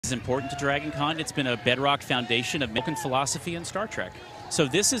is important to Dragon Con. It's been a bedrock foundation of American philosophy and Star Trek. So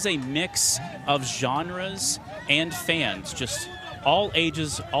this is a mix of genres and fans, just all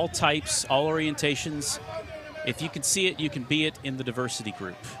ages, all types, all orientations. If you can see it, you can be it in the diversity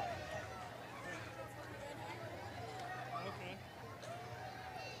group.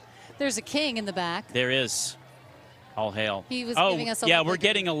 There's a king in the back. There is. All hail. He was giving us a yeah, look we're at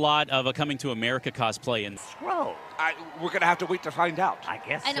getting a lot of a Coming to America cosplay. And Scroll. We're going to have to wait to find out. I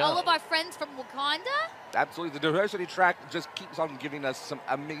guess And so. all of our friends from Wakanda? Absolutely. The diversity track just keeps on giving us some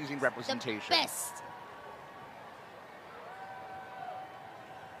amazing The representation. best.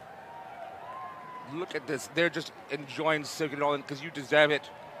 Look at this. They're just enjoying soaking it all in because you deserve it.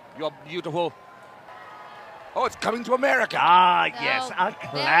 You're beautiful. Oh, it's Coming to America. Ah, yes, Oh, a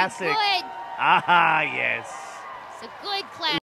classic. Very good. Ah, yes. It's a good classic.